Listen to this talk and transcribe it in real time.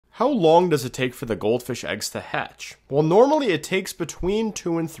How long does it take for the goldfish eggs to hatch? Well, normally it takes between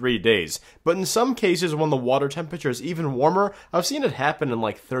 2 and 3 days, but in some cases when the water temperature is even warmer, I've seen it happen in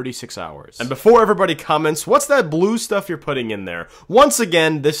like 36 hours. And before everybody comments, what's that blue stuff you're putting in there? Once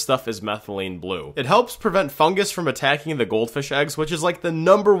again, this stuff is methylene blue. It helps prevent fungus from attacking the goldfish eggs, which is like the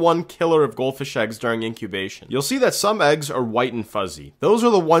 #1 killer of goldfish eggs during incubation. You'll see that some eggs are white and fuzzy. Those are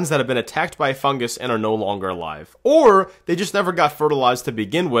the ones that have been attacked by a fungus and are no longer alive. Or they just never got fertilized to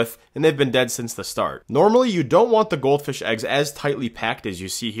begin with, and they've been dead since the start. Normally, you don't want the goldfish eggs as tightly packed as you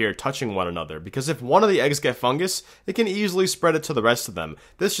see here touching one another, because if one of the eggs get fungus, it can easily spread it to the rest of them.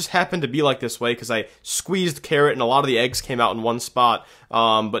 This just happened to be like this way because I squeezed carrot and a lot of the eggs came out in one spot,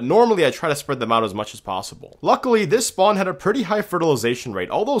 but normally I try to spread them out as much as possible. Luckily, this spawn had a pretty high fertilization rate.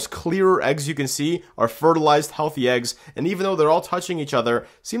 All those clearer eggs you can see are fertilized, healthy eggs, and even though they're all touching each other,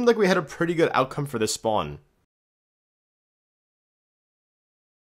 seemed like we had a pretty good outcome for this spawn.